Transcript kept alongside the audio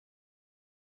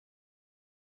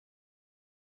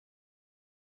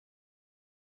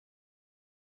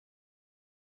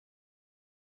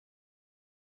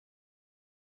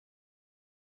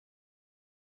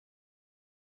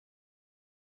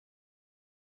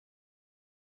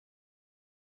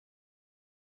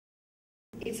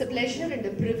It's a pleasure and a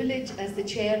privilege as the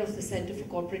chair of the Center for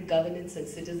Corporate Governance and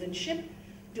Citizenship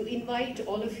to invite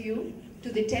all of you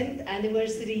to the 10th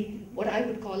anniversary, what I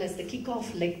would call as the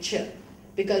kickoff lecture,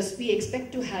 because we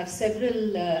expect to have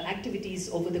several activities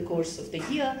over the course of the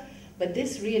year, but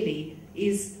this really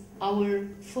is our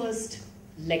first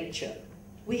lecture.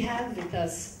 We have with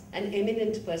us an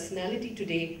eminent personality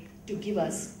today to give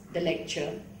us the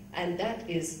lecture, and that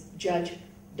is Judge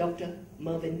Dr.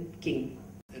 Mervyn King.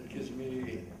 It gives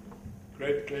me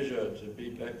great pleasure to be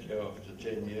back here after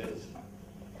 10 years,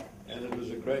 and it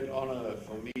was a great honor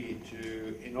for me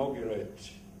to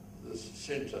inaugurate this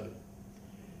center.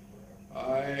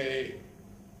 I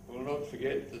will not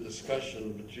forget the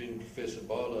discussion between Professor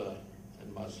Bala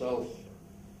and myself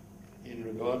in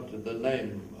regard to the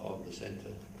name of the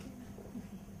center.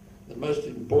 The most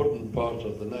important part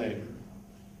of the name,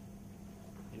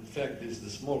 in fact, is the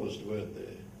smallest word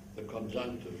there, the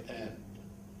conjunctive and,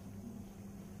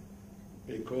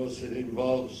 because it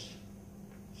involves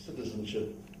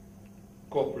citizenship,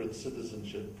 corporate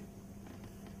citizenship.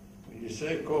 When you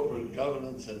say corporate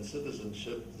governance and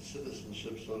citizenship, the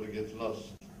citizenship sort of gets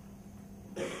lost.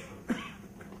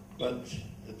 But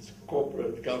it's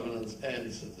corporate governance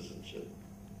and citizenship.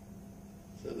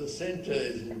 So the center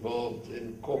is involved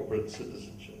in corporate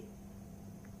citizenship.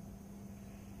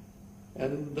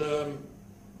 And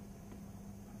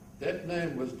that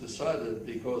name was decided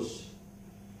because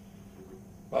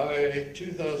by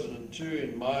 2002,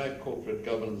 in my corporate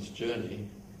governance journey,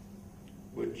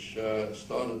 which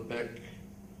started back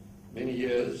many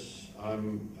years,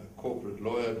 I'm a corporate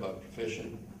lawyer by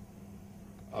profession.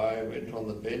 I went on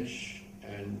the bench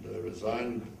and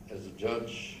resigned as a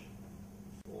judge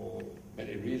for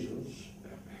many reasons.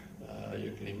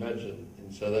 You can imagine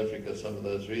in South Africa some of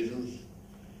those reasons.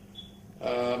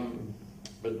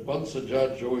 But once a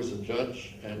judge, always a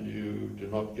judge, and you do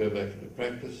not go back into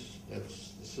practice.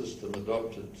 That's the system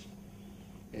adopted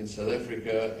in South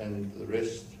Africa and the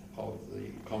rest of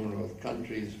the Commonwealth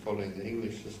countries following the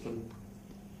English system.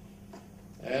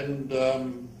 And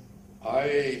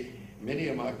many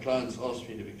of my clients asked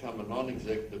me to become a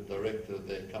non-executive director of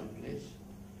their companies,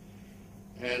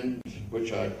 and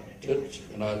which I did,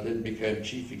 and I then became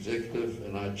chief executive,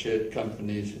 and I chaired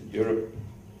companies in Europe.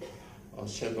 I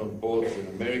sat on boards in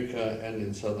America and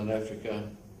in Southern Africa.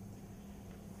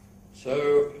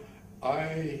 So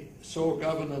I saw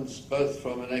governance both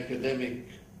from an academic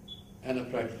and a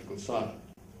practical side.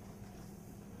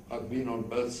 I've been on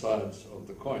both sides of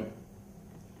the coin.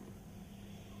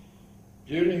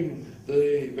 During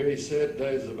the very sad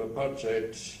days of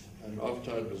apartheid, and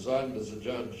after I'd resigned as a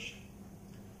judge,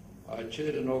 I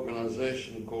chaired an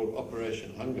organization called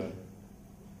Operation Hunger,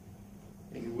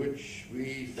 in which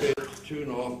we fed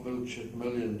 2.5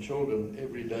 million children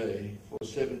every day for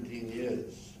 17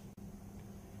 years.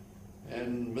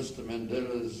 And Mr.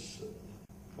 Mandela's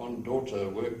one daughter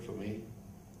worked for me.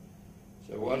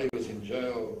 So while he was in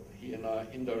jail, he and I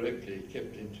indirectly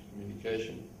kept into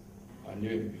communication. I knew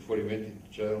him before he went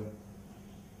into jail.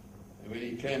 And when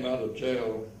he came out of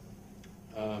jail,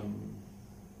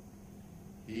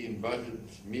 he invited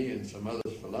me and some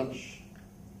others for lunch.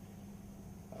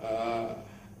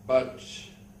 But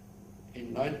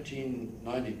in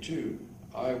 1992,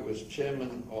 I was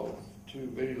chairman of two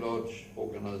very large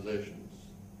organizations.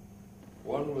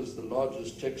 One was the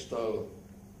largest textile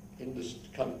industry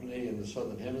company in the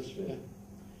Southern Hemisphere,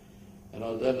 and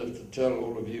I don't have to tell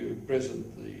all of you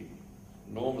present the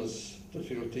enormous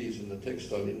difficulties in the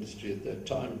textile industry at that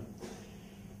time.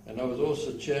 And I was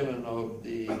also chairman of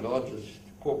the largest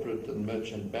corporate and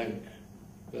merchant bank,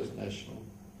 First National.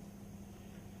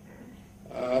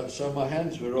 So my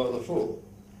hands were rather full.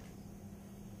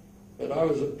 But I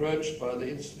was approached by the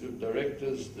Institute of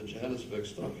Directors, the Johannesburg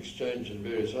Stock Exchange, and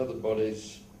various other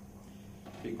bodies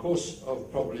because of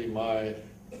probably my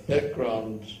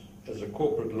background as a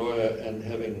corporate lawyer and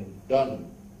having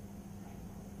done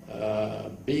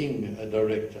being a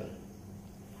director,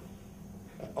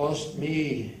 asked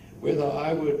me whether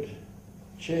I would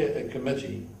chair a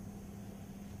committee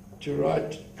to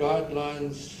write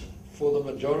guidelines for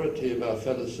the majority of our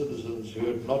fellow citizens who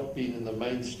had not been in the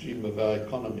mainstream of our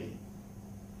economy,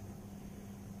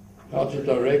 how to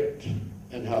direct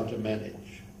and how to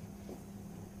manage.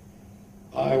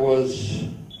 I was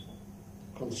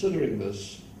considering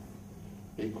this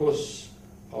because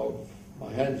of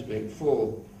my hands being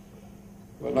full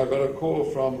when I got a call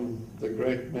from the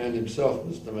great man himself,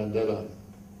 Mr. Mandela.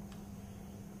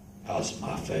 "How's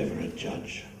my favorite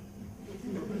judge?"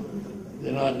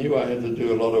 Then I knew I had to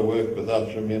do a lot of work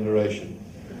without remuneration.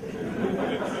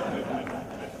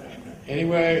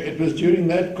 Anyway, it was during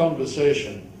that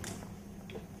conversation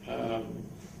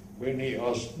when he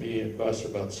asked me advice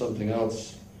about something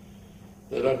else,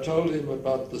 that I told him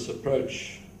about this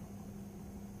approach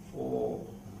for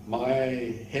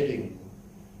my heading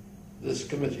this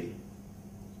committee.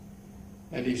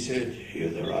 And he said, "You're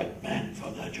the right man for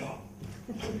the job."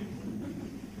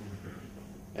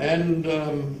 And,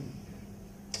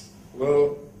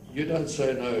 well, you don't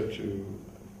say no to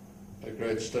a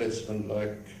great statesman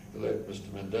like the late Mr.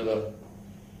 Mandela.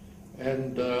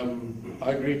 And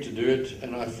I agreed to do it,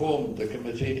 and I formed the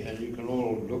committee, and you can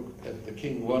all look at the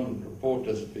King 1 report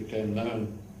as it became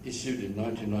known, issued in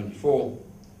 1994.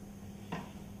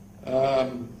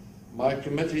 My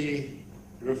committee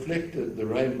reflected the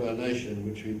Rainbow Nation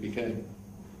which we became.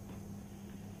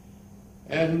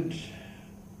 And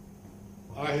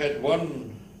I had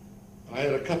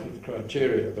a couple of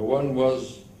criteria. The one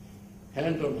was,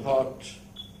 hand on heart,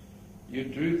 you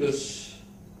do this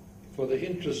for the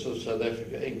interests of South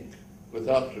Africa, Inc.,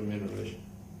 without remuneration.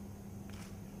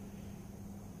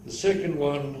 The second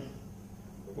one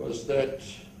was that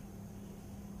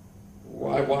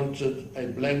I wanted a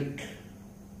blank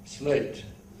slate.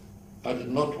 I did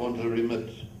not want to remit.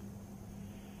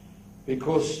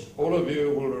 Because all of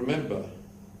you will remember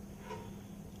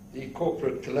the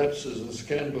corporate collapses and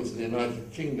scandals in the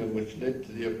United Kingdom which led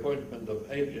to the appointment of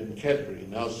Adrian Cadbury,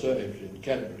 now Sir Adrian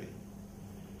Cadbury,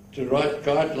 to write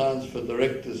guidelines for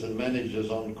directors and managers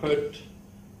on, quote,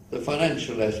 the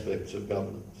financial aspects of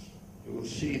governance. You will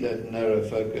see that narrow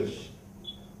focus.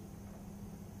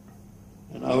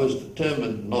 And I was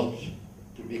determined not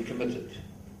to be committed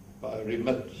by a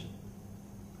remit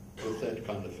with that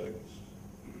kind of focus.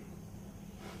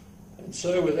 And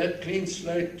so with that clean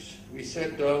slate, we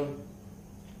sat down,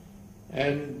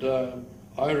 and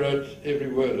I wrote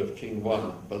every word of King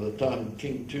 1. By the time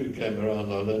King 2 came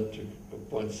around, I learned to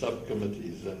appoint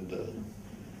subcommittees and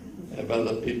have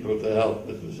other people to help.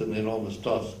 It was an enormous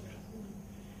task.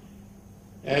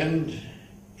 And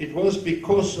it was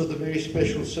because of the very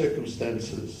special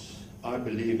circumstances, I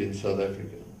believe, in South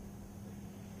Africa,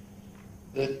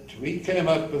 that we came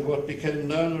up with what became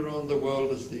known around the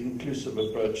world as the inclusive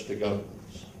approach to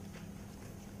governance.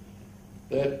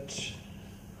 That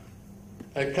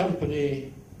a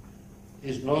company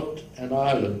is not an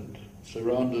island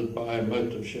surrounded by a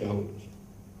moat of shareholders.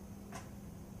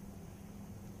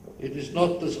 It is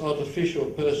not this artificial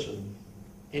person,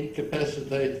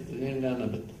 incapacitated and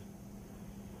inanimate,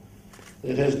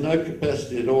 that has no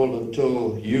capacity at all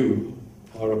until you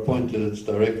are appointed its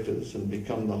directors and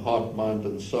become the heart, mind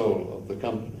and soul of the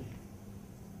company.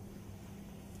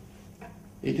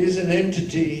 It is an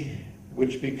entity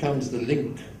which becomes the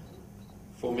link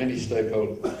for many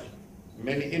stakeholders,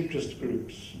 many interest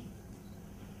groups,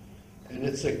 and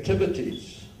its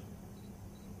activities,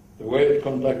 the way it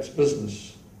conducts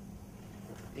business,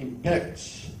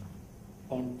 impacts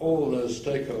on all those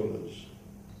stakeholders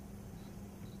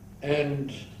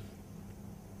and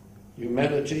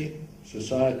humanity,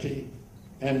 society,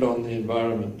 and on the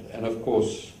environment, and of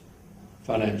course,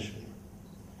 financially.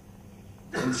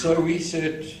 And so we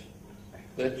said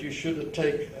that you should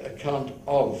take account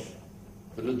of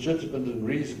the legitimate and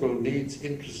reasonable needs,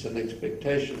 interests, and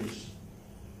expectations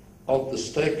of the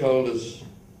stakeholders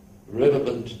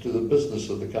relevant to the business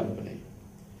of the company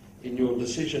in your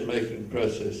decision-making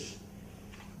process,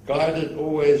 guided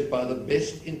always by the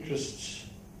best interests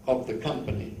of the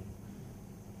company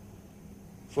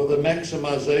for the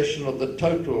maximization of the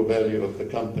total value of the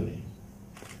company.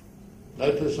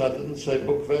 Notice I didn't say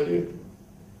book value,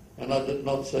 and I did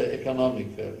not say economic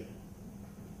value,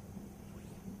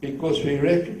 because we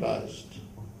recognized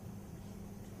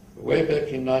way back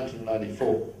in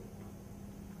 1994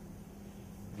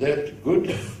 that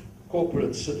good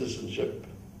corporate citizenship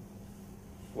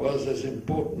was as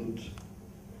important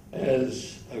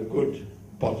as a good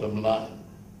bottom line.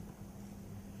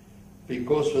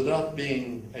 Because without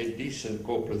being a decent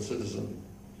corporate citizen,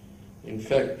 in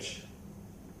fact,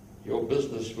 your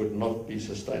business would not be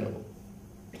sustainable.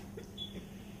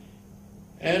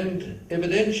 And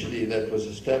evidentially that was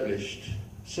established,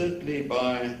 certainly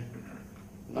by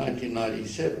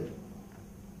 1997,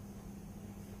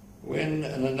 when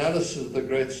an analysis of the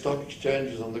great stock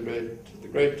exchanges on the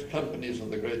great companies on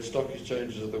the great stock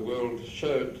exchanges of the world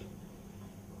showed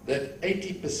that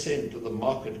 80% of the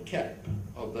market cap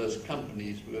of those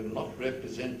companies were not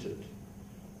represented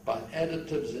by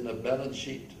additives in a balance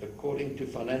sheet according to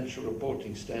financial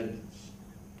reporting standards,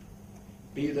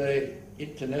 be they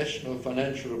international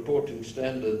financial reporting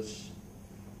standards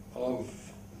of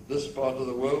this part of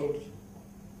the world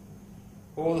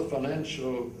or the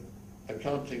Financial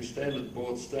Accounting Standard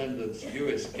Board standards,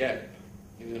 US GAAP,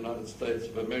 in the United States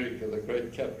of America, the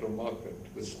great capital market,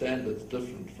 with standards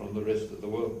different from the rest of the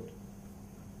world.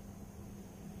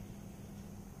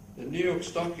 The New York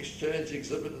Stock Exchange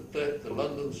exhibited that, the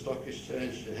London Stock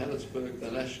Exchange, Johannesburg, the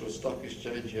National Stock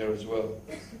Exchange here as well.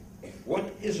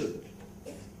 What is it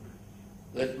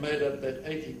that made up that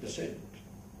 80%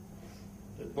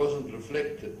 that wasn't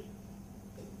reflected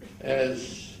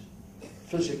as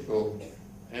physical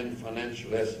and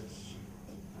financial assets?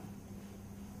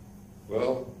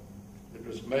 Well, it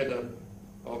was made up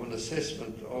of an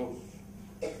assessment of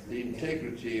the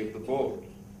integrity of the board,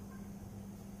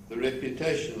 the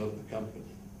reputation of the company.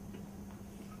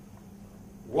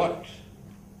 What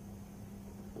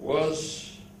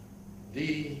was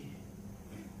the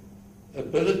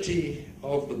ability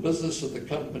of the business of the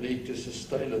company to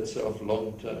sustain itself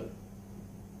long term?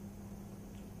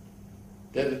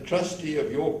 That a trustee of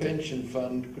your pension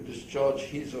fund could discharge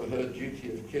his or her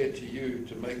duty of care to you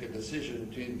to make a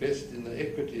decision to invest in the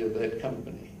equity of that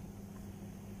company.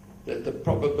 That the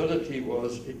probability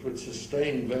was it would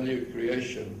sustain value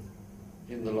creation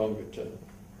in the longer term.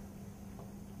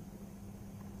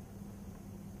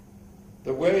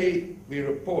 The way we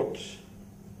report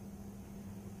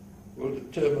will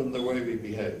determine the way we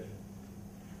behave.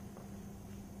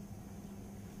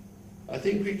 I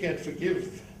think we can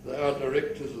forgive our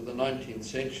directors of the 19th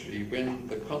century when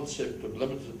the concept of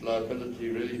limited liability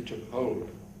really took hold.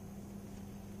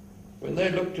 When they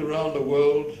looked around the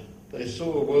world, they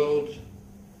saw a world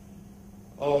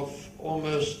of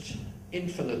almost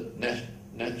infinite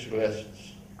natural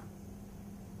assets,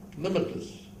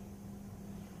 limitless.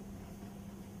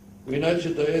 We know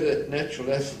today that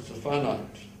natural assets are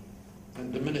finite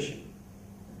and diminishing.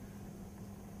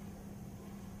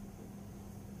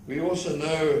 We also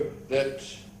know that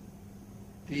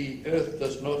the earth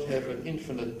does not have an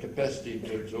infinite capacity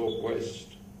to absorb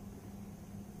waste.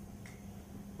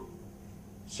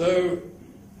 So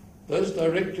those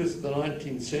directors of the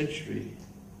 19th century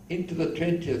into the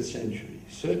 20th century,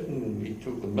 certainly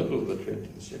till the middle of the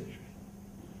 20th century,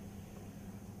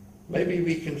 maybe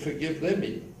we can forgive them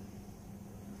even.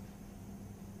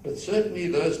 But certainly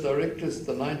those directors of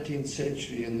the 19th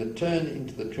century and the turn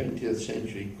into the 20th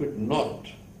century could not,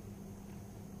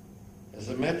 as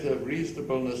a matter of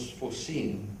reasonableness,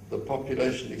 foreseen the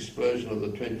population explosion of the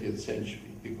 20th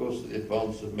century because of the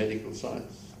advance of medical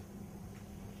science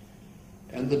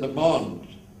and the demand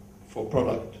for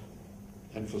product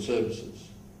and for services,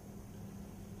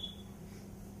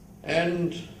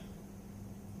 and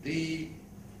the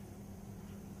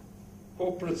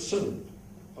corporate sin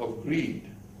of greed,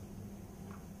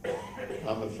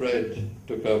 I'm afraid,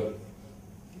 took over.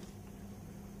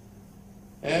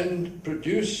 And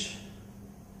produce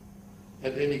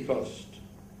at any cost.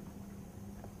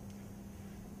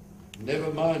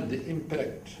 Never mind the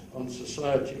impact on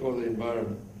society or the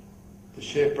environment. The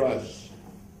share price,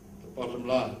 the bottom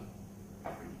line,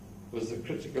 was the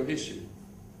critical issue.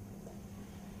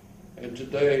 And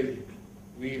today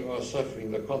we are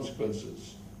suffering the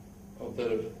consequences of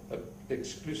that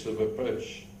exclusive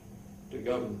approach to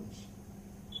governance.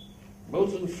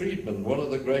 Milton Friedman, one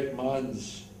of the great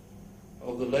minds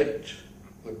of the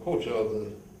quarter of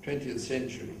the 20th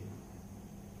century,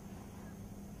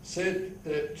 said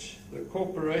that the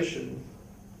corporation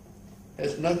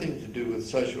has nothing to do with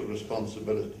social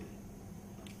responsibility.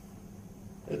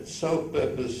 Its sole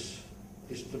purpose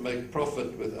is to make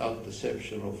profit without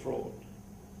deception or fraud.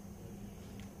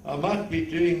 I might be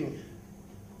doing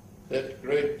that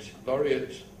great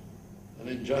laureate an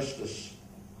injustice,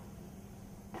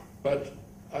 but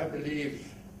I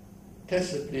believe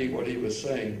tacitly what he was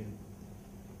saying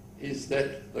is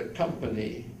that the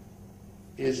company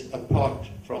is apart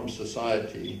from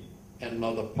society and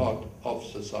not a part of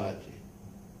society.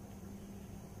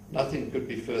 Nothing could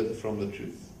be further from the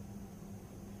truth.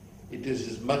 It is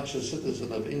as much a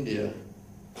citizen of India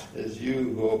as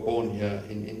you who are born here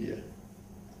in India.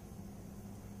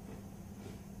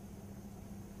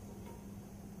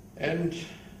 And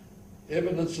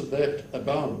evidence of that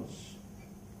abounds.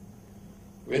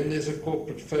 When there's a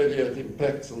corporate failure, it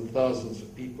impacts on thousands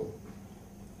of people.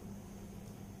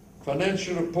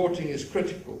 Financial reporting is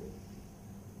critical,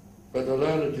 but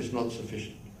alone it is not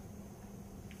sufficient.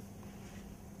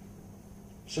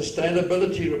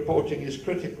 Sustainability reporting is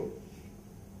critical,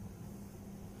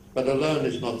 but alone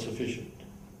is not sufficient.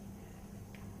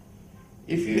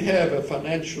 If you have a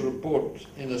financial report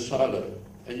in a silo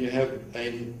and you have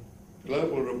a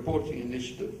global reporting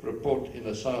initiative report in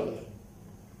a silo,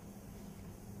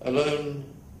 alone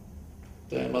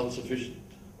they are not sufficient.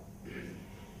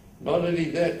 Not only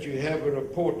that, you have a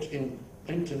report in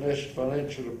international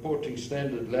financial reporting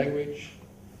standard language,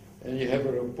 and you have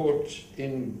a report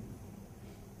in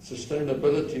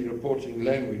sustainability reporting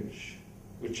language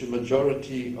which a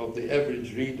majority of the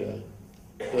average reader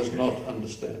does not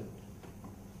understand.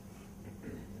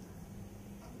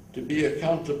 To be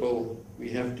accountable, we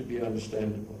have to be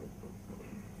understandable.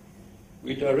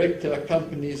 We direct our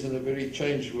companies in a very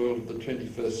changed world of the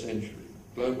 21st century.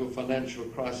 Global financial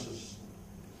crisis,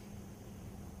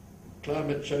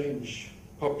 climate change,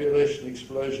 population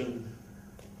explosion,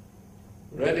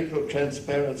 radical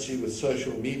transparency with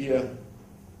social media,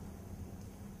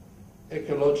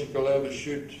 ecological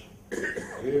overshoot,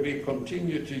 where we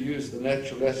continue to use the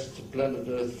natural assets of planet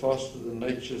Earth faster than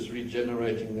nature's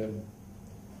regenerating them.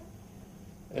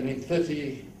 And in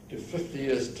 30 to 50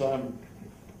 years' time,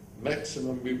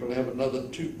 maximum, we will have another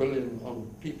 2 billion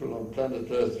people on planet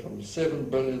Earth, from 7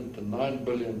 billion to 9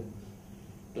 billion,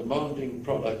 demanding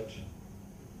product,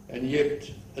 and yet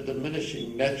a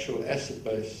diminishing natural asset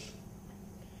base.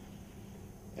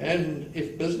 And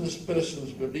if business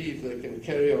persons believe they can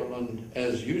carry on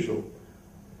as usual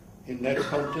in that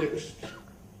context,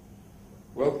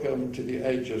 welcome to the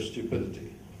age of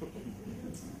stupidity.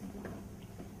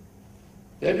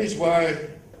 That is why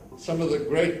some of the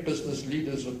great business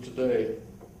leaders of today,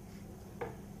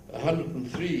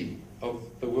 103 of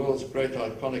the world's great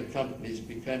iconic companies,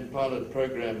 became pilot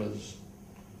programmers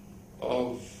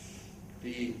of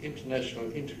the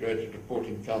International Integrated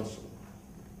Reporting Council.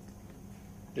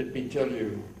 Let me tell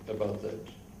you about that.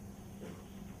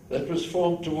 That was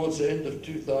formed towards the end of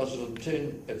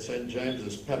 2010 at St.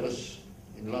 James's Palace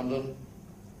in London,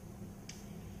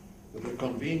 with the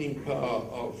convening power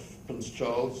of Prince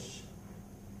Charles.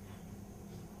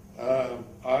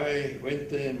 I went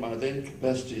there in my then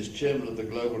capacity as chairman of the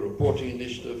Global Reporting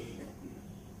Initiative.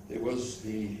 There was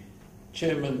the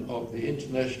chairman of the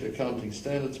International Accounting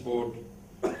Standards Board,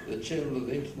 the chairman of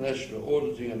the International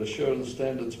Auditing and Assurance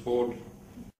Standards Board,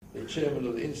 the chairman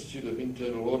of the Institute of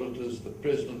Internal Auditors, the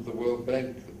president of the World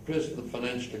Bank, the president of the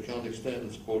Financial Accounting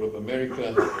Standards Board of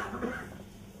America,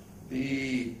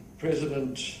 the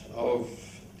president of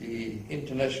the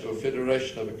International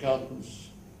Federation of Accountants,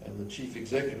 and the chief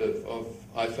executive of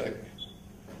IFAC,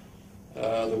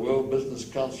 the World Business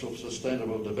Council for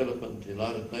Sustainable Development, the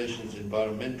United Nations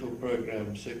Environmental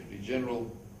Program Secretary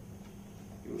General.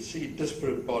 You will see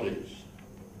disparate bodies.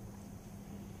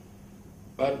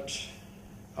 But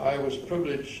I was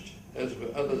privileged, as were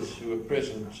others who were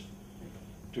present,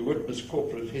 to witness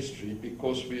corporate history,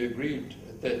 because we agreed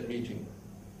at that meeting.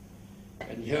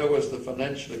 And here was the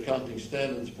Financial Accounting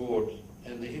Standards Board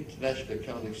and the International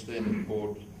Accounting Standards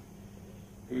Board,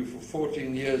 who for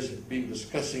 14 years had been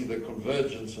discussing the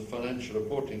convergence of financial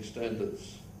reporting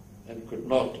standards and could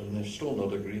not, and have still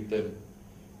not agreed them,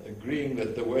 agreeing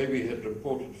that the way we had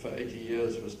reported for 80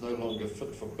 years was no longer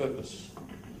fit for purpose.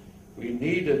 We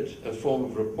needed a form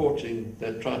of reporting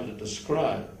that tried to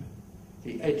describe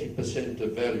the 80%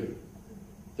 of value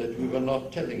that we were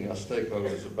not telling our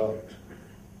stakeholders about.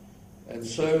 And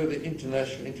so the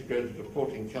International Integrated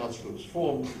Reporting Council was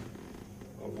formed,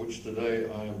 of which today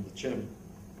I am the chairman.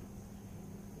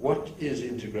 What is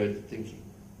integrated thinking?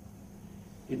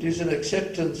 It is an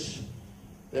acceptance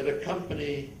that a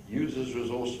company uses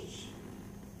resources.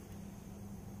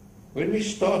 When we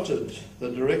started,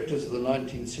 the directors of the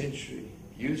 19th century,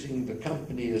 using the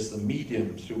company as the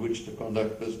medium through which to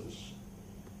conduct business,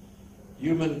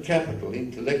 human capital,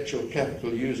 intellectual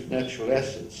capital used natural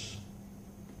assets.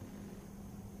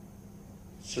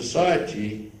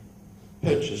 Society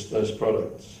purchased those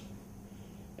products.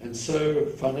 And so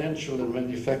financial and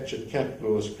manufactured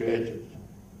capital was created.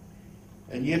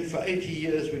 And yet for 80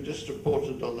 years we just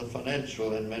reported on the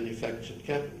financial and manufactured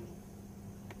capital.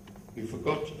 We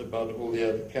forgot about all the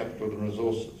other capital and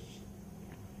resources.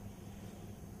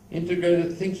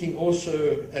 Integrated thinking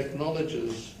also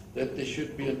acknowledges that there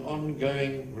should be an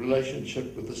ongoing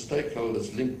relationship with the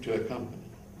stakeholders linked to a company.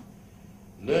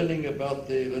 Learning about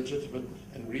their legitimate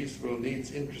and reasonable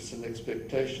needs, interests and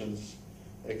expectations,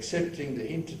 accepting the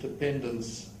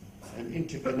interdependence and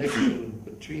interconnection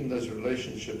between those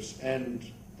relationships and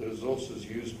the resources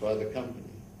used by the company.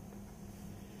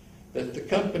 That the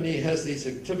company has these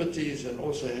activities and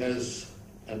also has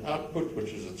an output,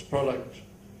 which is its product,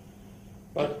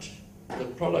 but the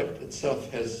product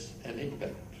itself has an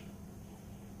impact.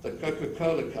 The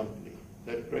Coca-Cola company,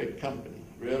 that great company,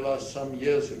 realized some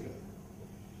years ago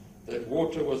that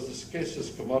water was the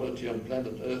scarcest commodity on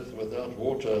planet Earth. Without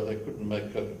water, they couldn't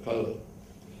make Coca-Cola.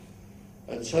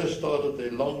 And so started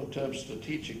their long-term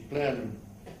strategic plan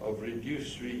of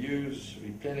reduce, reuse,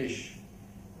 replenish,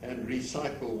 and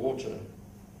recycle water.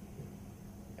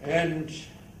 And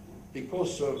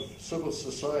because of civil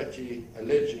society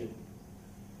alleging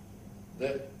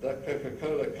that the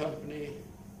Coca-Cola company,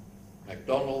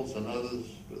 McDonald's and others,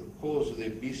 were the cause of the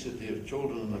obesity of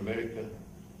children in America.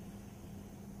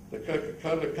 The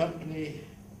Coca-Cola company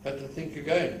had to think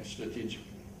again strategically.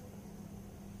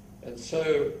 And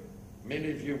so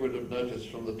many of you would have noticed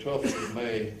from the 12th of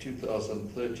May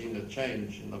 2013 a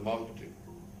change in the marketing,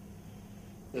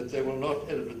 that they will not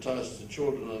advertise to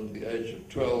children under the age of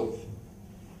 12.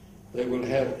 They will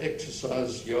have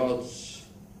exercise yards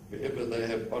wherever they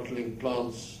have bottling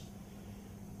plants.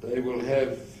 They will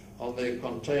have on their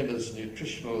containers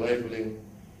nutritional labeling,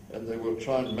 and they will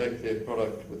try and make their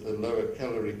product with a lower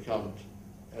calorie count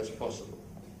as possible.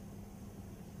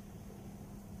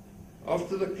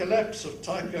 After the collapse of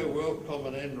Tyco, WorldCom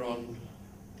and Enron,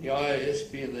 the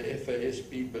IISB and the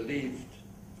FASB believed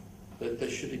that they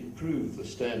should improve the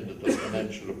standard of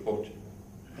financial reporting.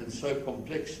 And so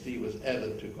complexity was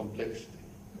added to complexity.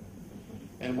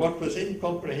 And what was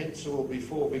incomprehensible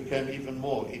before became even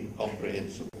more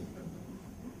incomprehensible.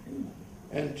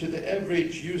 And to the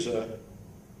average user,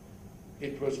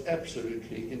 it was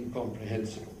absolutely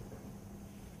incomprehensible.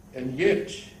 And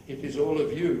yet, it is all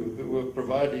of you who were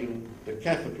providing the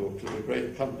capital to the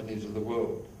great companies of the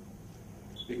world.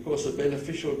 Because a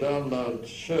beneficial download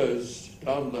shows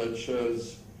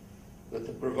that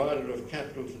the provider of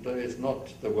capital today is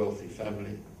not the wealthy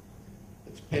family.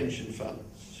 It's pension funds,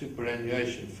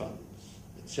 superannuation funds,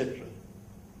 etc.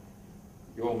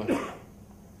 Your money.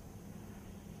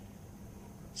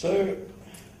 So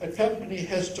a company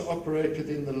has to operate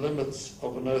within the limits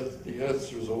of the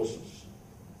Earth's resources.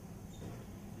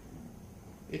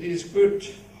 It is good,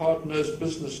 hard-nosed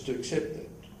business to accept that.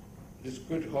 It is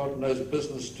good, hard-nosed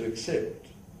business to accept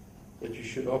that you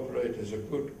should operate as a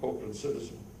good corporate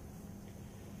citizen.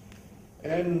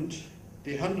 And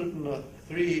the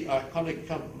 103 iconic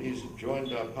companies who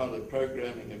joined our pilot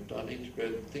programming have done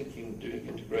integrated thinking, doing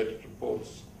integrated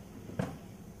reports.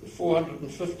 The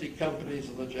 450 companies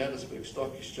in the Johannesburg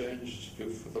Stock Exchange who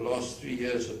for the last 3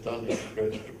 years have done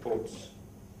integrated reports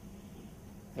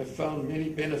have found many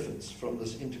benefits from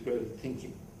this integrated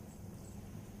thinking.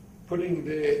 Putting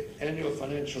their annual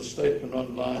financial statement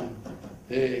online,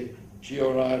 their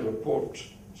GRI report,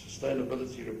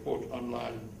 sustainability report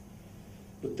online,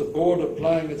 but the board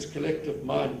applying its collective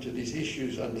mind to these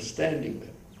issues, understanding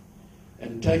them,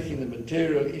 and taking the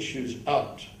material issues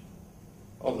out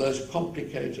of those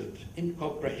complicated,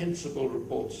 incomprehensible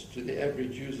reports to the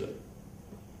average user,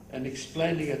 and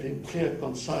explaining it in clear,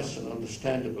 concise, and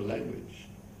understandable language,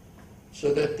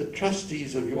 so that the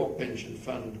trustees of your pension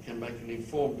fund can make an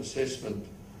informed assessment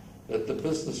that the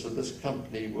business of this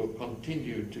company will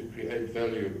continue to create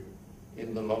value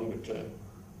in the longer term.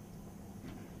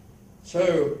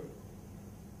 So,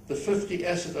 the 50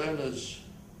 asset owners,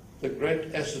 the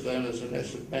great asset owners and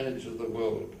asset managers of the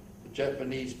world, the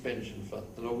Japanese pension fund,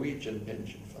 the Norwegian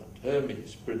pension fund,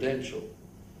 Hermes, Prudential,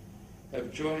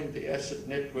 have joined the asset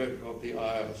network of the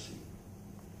IIRC.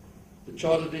 The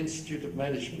Chartered Institute of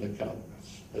Management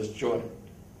Accountants has joined.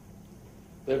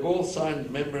 They've all signed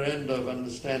memoranda of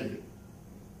understanding.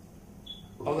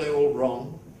 Are they all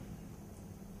wrong?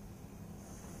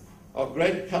 Are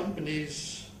great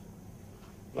companies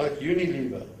like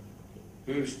Unilever,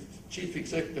 whose chief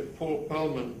executive Paul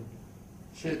Pellman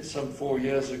said some 4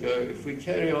 years ago, if we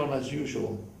carry on as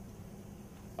usual,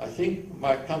 I think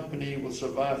my company will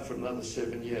survive for another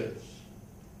 7 years.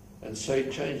 And so he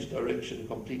changed direction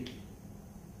completely.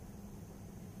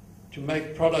 To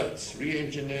make products,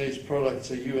 re-engineer his products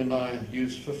so you and I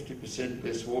use 50%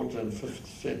 less water and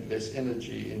 50% less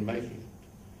energy in making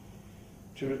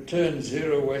it. To return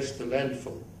zero waste to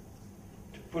landfill.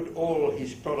 To put all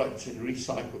his products in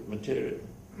recycled material.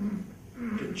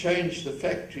 To change the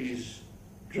factories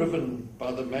driven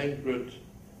by the main grid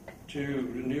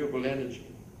to renewable energy.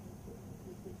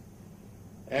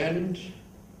 And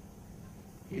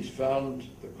he's found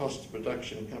the cost of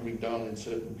production coming down in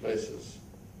certain places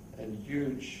and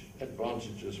huge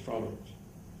advantages from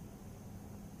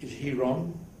it. Is he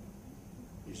wrong?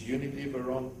 Is Unilever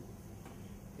wrong?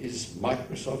 Is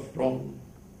Microsoft wrong?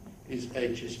 Is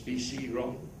HSBC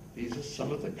wrong? These are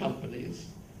some of the companies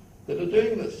that are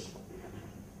doing this.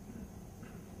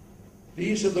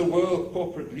 These are the world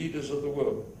corporate leaders of the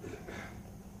world.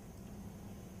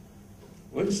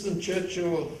 Winston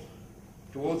Churchill,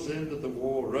 towards the end of the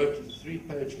war, wrote a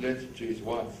 3-page letter to his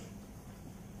wife.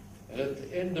 And at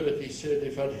the end of it, he said,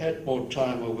 if I'd had more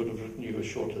time, I would have written you a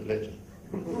shorter letter.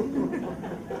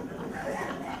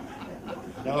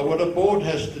 Now, what a board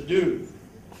has to do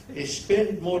is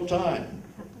spend more time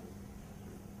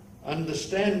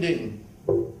understanding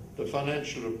the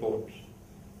financial report,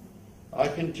 I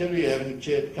can tell you, having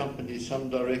chaired companies, some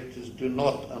directors do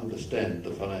not understand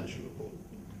the financial report.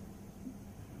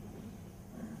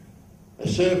 A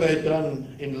survey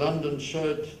done in London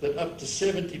showed that up to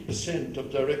 70% of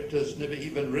directors never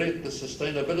even read the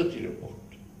sustainability report,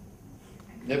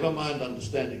 never mind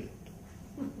understanding it.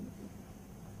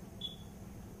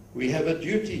 We have a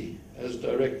duty as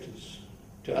directors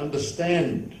to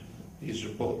understand these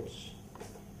reports,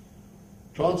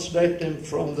 translate them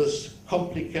from this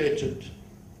complicated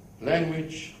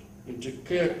language into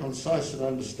clear, concise and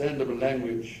understandable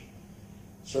language,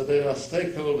 so that our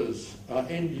stakeholders, our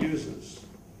end users,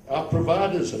 our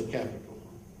providers of capital,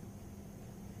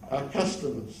 our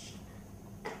customers,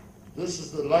 this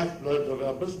is the lifeblood of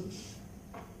our business,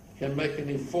 can make an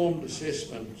informed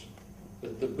assessment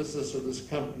that the business of this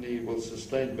company will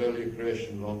sustain value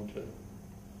creation long term.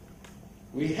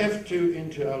 We have to,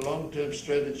 into our long-term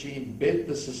strategy, embed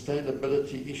the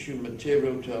sustainability issue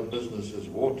material to our business as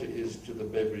water is to the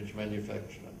beverage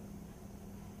manufacturer.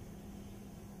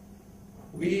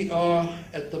 We are,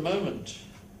 at the moment,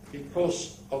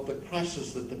 because of the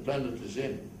crisis that the planet is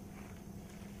in,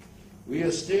 we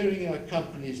are steering our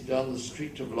companies down the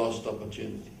street of lost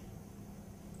opportunity.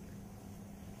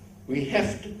 We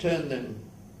have to turn them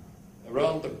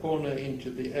around the corner into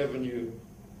the avenue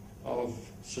of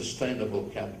sustainable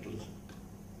capitalism.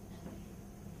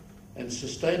 And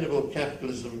sustainable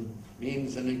capitalism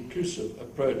means an inclusive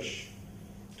approach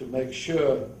to make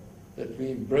sure that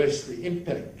we embrace the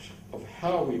impact of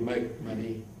how we make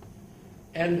money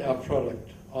and our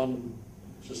product on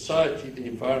society, the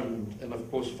environment, and of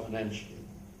course financially.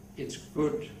 It's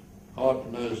good,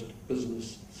 hard-nosed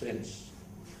business sense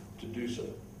to do so.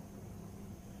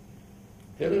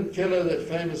 Helen Keller, that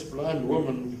famous blind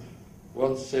woman,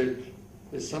 once said,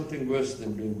 there's something worse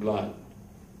than being blind.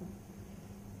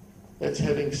 That's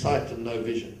having sight and no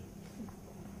vision.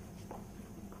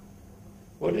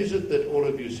 What is it that all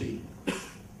of you see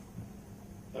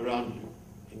around you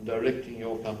in directing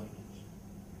your companies?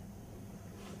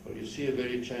 Well, you see a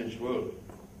very changed world.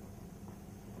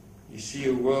 You see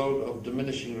a world of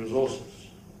diminishing resources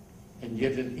and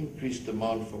yet an increased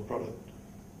demand for product.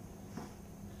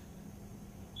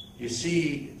 You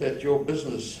see that your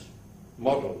business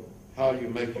model, how you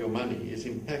make your money, is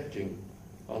impacting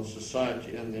on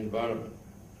society and the environment,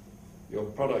 your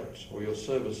product or your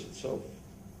service itself.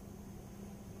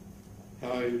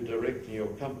 How are you directing your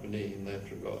company in that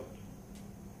regard?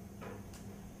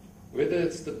 Whether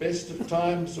it's the best of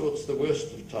times or it's the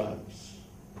worst of times,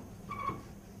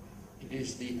 it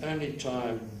is the only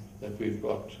time that we've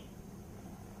got.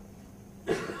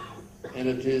 And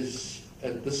it is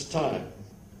at this time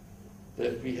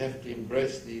that we have to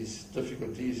embrace these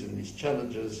difficulties and these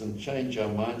challenges and change our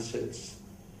mindsets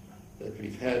that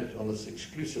we've had on this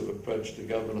exclusive approach to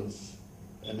governance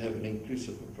and have an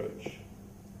inclusive approach.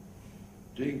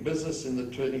 Doing business in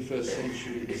the 21st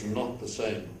century is not the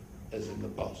same as in the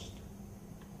past.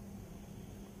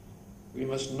 We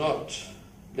must not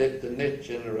let the next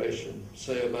generation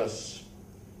say of us,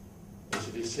 as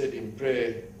it is said in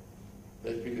prayer,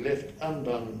 that we left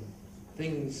undone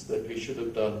things that we should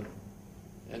have done,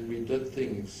 and we did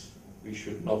things we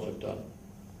should not have done.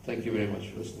 Thank you very much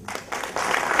for listening.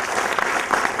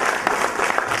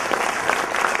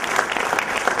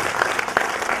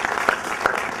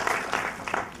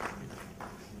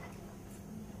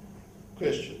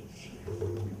 Questions?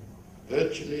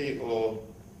 Virtually or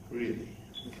really?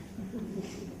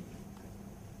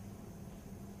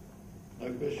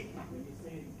 No question? When you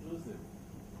say inclusive,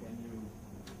 can you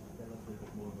tell us a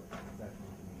bit more about exactly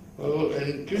what you mean? Well, an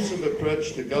inclusive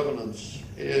approach to governance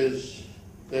is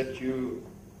that you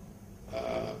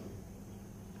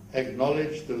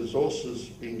acknowledge the resources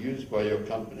being used by your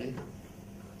company,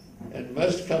 and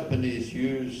most companies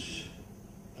use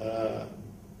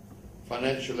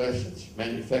financial assets,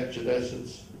 manufactured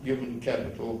assets, human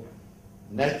capital,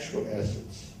 natural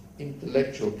assets,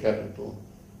 intellectual capital,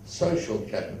 social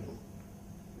capital,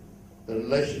 the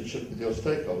relationship with your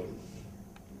stakeholders.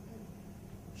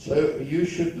 So you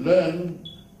should learn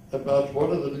about what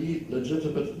are the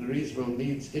legitimate and reasonable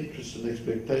needs, interests and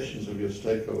expectations of your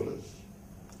stakeholders.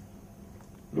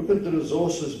 Look at the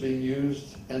resources being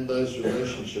used and those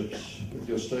relationships with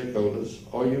your stakeholders.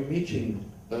 Are you meeting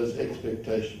those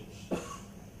expectations?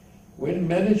 When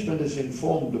management is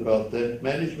informed about that,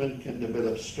 management can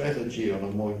develop strategy on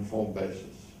a more informed basis.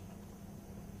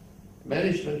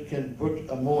 Management can put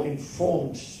a more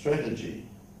informed strategy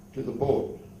to the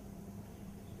board.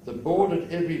 The board at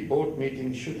every board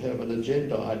meeting should have an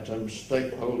agenda item,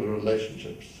 stakeholder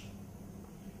relationships,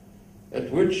 at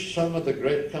which some of the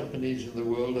great companies in the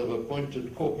world have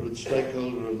appointed corporate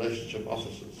stakeholder relationship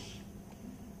officers.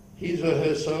 His or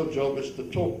her sole job is to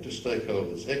talk to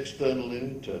stakeholders, external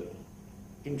and internal,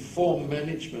 inform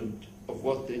management of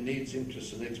what their needs,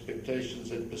 interests and expectations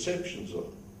and perceptions are.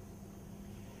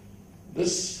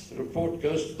 This report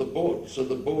goes to the board, so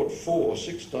the board 4 or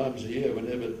 6 times a year,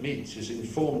 whenever it meets, is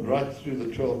informed right through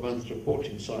the 12-month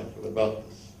reporting cycle about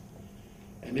this,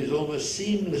 and is almost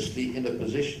seamlessly in a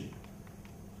position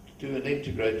to do an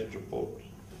integrated report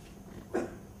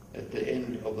at the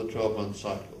end of the 12-month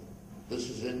cycle. This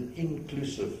is an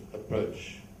inclusive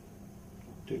approach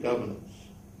to governance,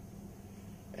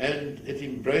 and it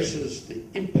embraces the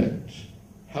impact,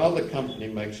 how the company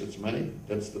makes its money,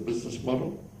 that's the business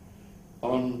model,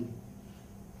 on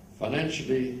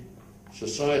financially,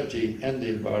 society and the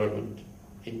environment,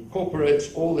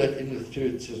 incorporates all that into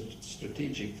its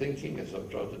strategic thinking, as I've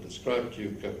tried to describe to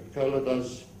you, Coca-Cola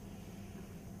does,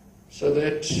 so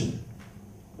that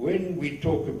when we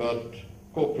talk about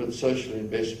corporate social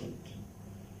investment,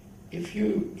 if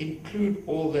you include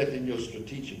all that in your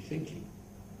strategic thinking,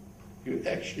 you're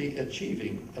actually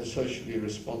achieving a socially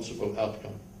responsible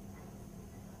outcome.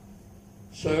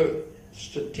 So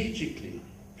strategically,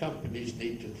 companies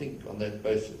need to think on that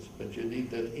basis, but you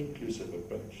need that inclusive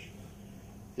approach.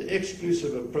 The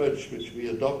exclusive approach which we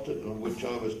adopted and on which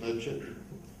I was nurtured,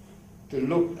 to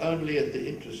look only at the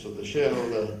interests of the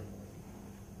shareholder.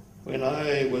 When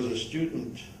I was a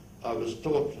student, I was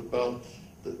taught about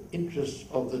the interests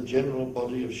of the general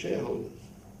body of shareholders.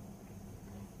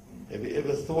 Have you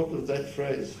ever thought of that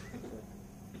phrase?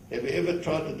 Have you ever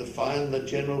tried to define the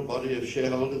general body of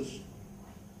shareholders?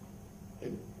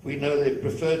 We know they're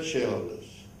preferred shareholders,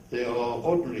 there are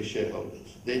ordinary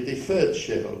shareholders, they're deferred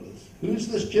shareholders. Who's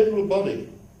this general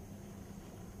body?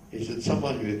 Is it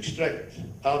someone you extract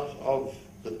out of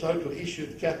the total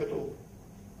issued capital?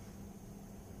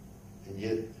 And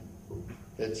yet,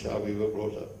 that's how we were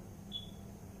brought up.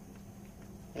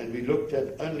 And we looked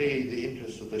at only the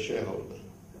interests of the shareholder.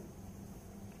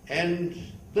 And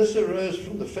this arose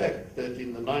from the fact that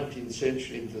in the 19th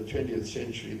century into the 20th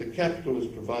century, the capital was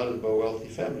provided by wealthy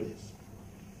families.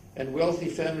 And wealthy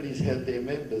families had their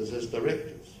members as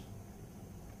directors.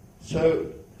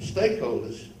 So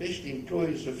stakeholders, especially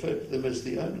employees, referred to them as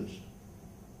the owners.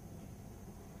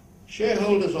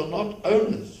 Shareholders are not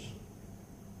owners.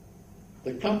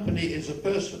 The company is a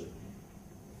person.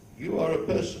 You are a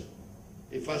person.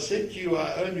 If I said to you,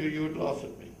 I own you, you would laugh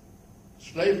at me.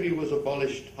 Slavery was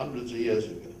abolished hundreds of years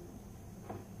ago.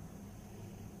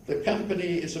 The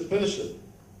company is a person.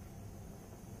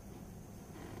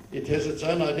 It has its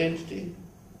own identity.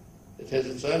 It has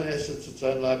its own assets, its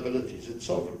own liabilities. It's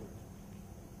sovereign.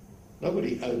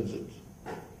 Nobody owns it.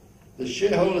 The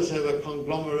shareholders have a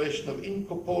conglomeration of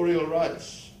incorporeal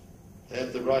rights. They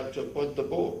have the right to appoint the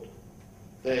board.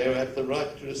 They have the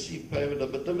right to receive payment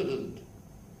of a dividend,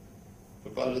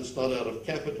 provided it's not out of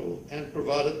capital, and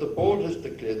provided the board has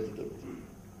declared the dividend.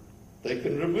 They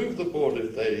can remove the board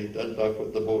if they don't like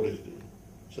what the board is doing.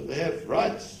 So they have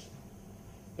rights,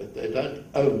 but they don't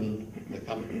own the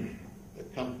company. The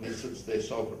company sits there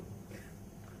sovereign.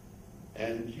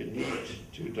 And you need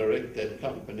to direct that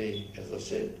company, as I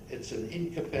said, it's an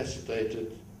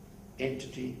incapacitated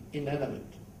entity,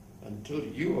 inanimate, until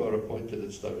you are appointed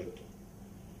its director.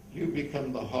 You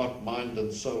become the heart, mind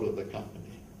and soul of the company.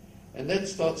 And that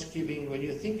starts giving, when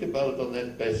you think about it on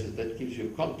that basis, that gives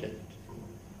you content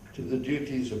to the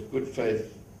duties of good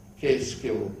faith, care,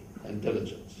 skill, and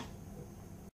diligence.